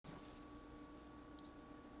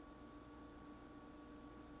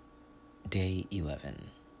Day 11.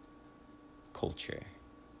 Culture.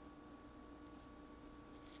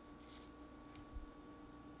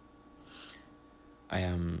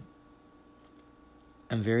 I'm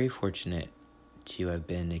very fortunate to have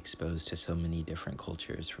been exposed to so many different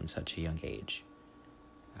cultures from such a young age.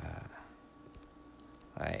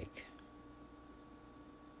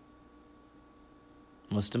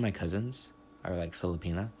 Most of my cousins are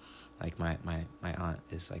Filipina. My aunt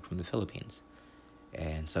is from the Philippines.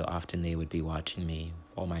 And so often they would be watching me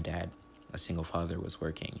while my dad, a single father, was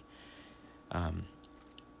working.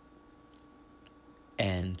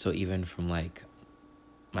 And so even from my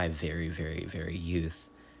very, very, very youth,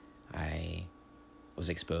 I was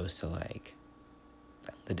exposed to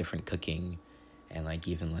the different cooking and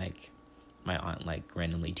even my aunt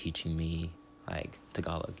randomly teaching me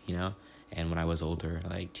Tagalog, and when I was older,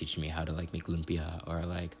 teaching me how to make lumpia or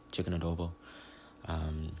chicken adobo,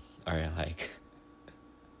 or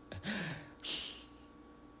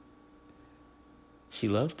she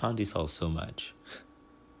loved pandesal so much.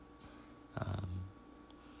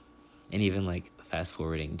 And even fast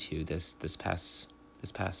forwarding to this past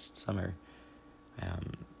summer,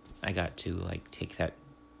 I got to take that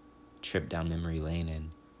trip down memory lane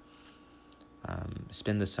and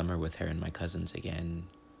spend the summer with her and my cousins again,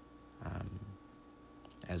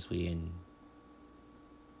 as we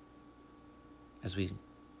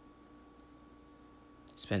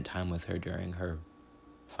spent time with her during her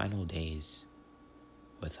final days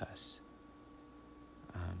with us.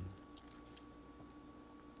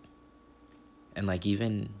 And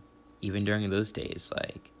even during those days,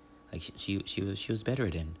 she was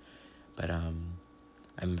bedridden, but I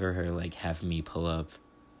remember her having me pull up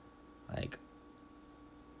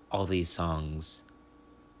all these songs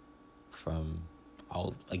from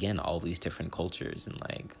all these different cultures, and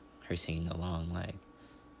her singing along.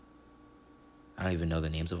 I don't even know the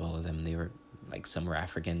names of all of them. They were some were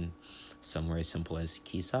African, some were as simple as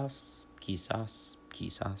quizás.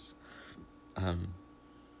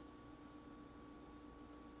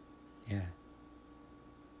 Yeah.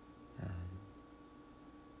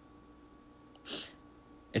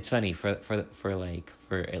 It's funny for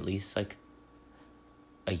at least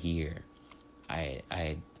a year,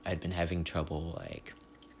 I'd been having trouble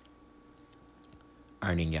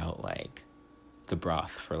ironing out the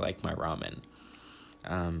broth for my ramen,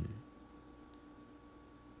 and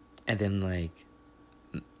then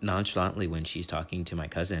nonchalantly when she's talking to my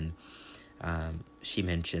cousin, she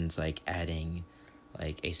mentions adding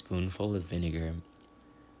a spoonful of vinegar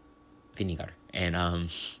and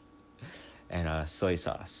soy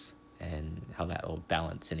sauce, and how that'll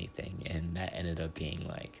balance anything, and that ended up being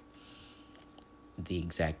the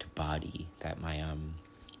exact body that my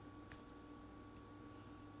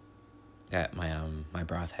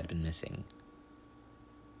broth had been missing.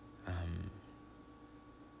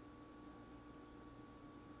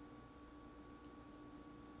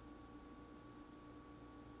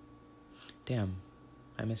 Damn,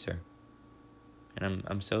 I miss her, and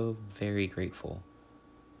I'm so very grateful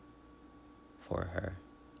for her.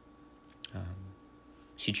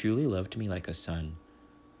 She truly loved me like a son.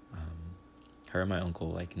 Her and my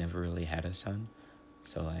uncle never really had a son,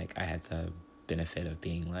 so I had the benefit of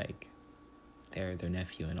being their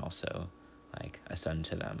nephew and also a son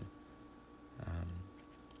to them.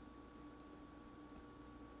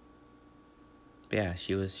 But yeah,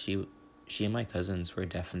 she and my cousins were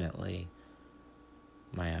definitely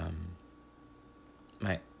my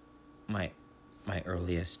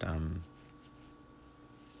earliest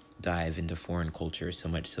dive into foreign culture, so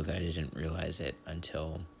much so that I didn't realize it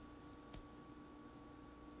until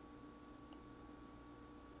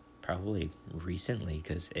probably recently,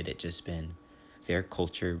 because it had just been, their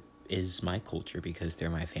culture is my culture because they're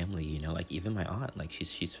my family, even my aunt,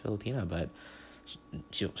 she's Filipina, but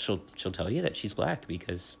she'll tell you that she's black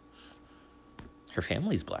because her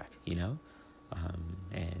family's black, and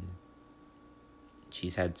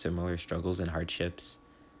she's had similar struggles and hardships.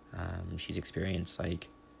 She's experienced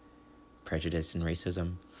prejudice and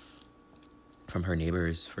racism from her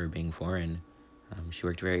neighbors for being foreign. She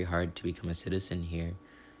worked very hard to become a citizen here.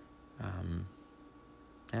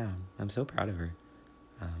 Yeah, I'm so proud of her,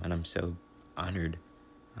 and I'm so honored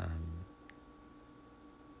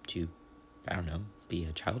to, be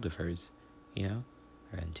a child of hers, and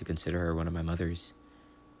to consider her one of my mothers.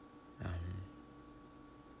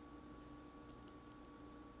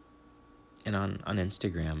 And on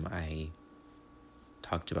Instagram, I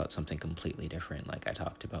talked about something completely different. I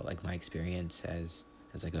talked about my experience as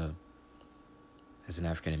an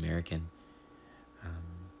African American.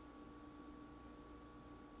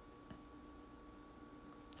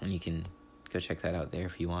 And you can go check that out there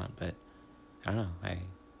if you want, but I don't know.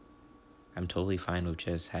 I'm totally fine with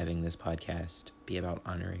just having this podcast be about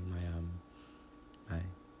honoring my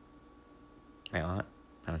my aunt.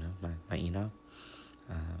 I don't know, my Ina,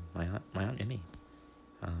 my aunt Emmy.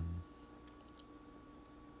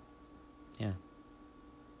 Yeah.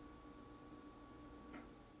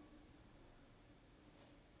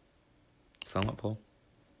 Selamat po,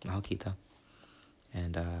 mahal kita,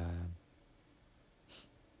 and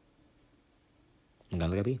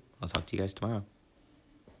magandang gabi. I'll talk to you guys tomorrow.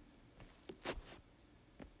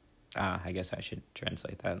 I guess I should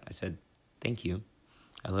translate that. I said, thank you,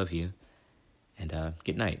 I love you, and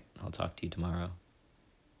good night. I'll talk to you tomorrow.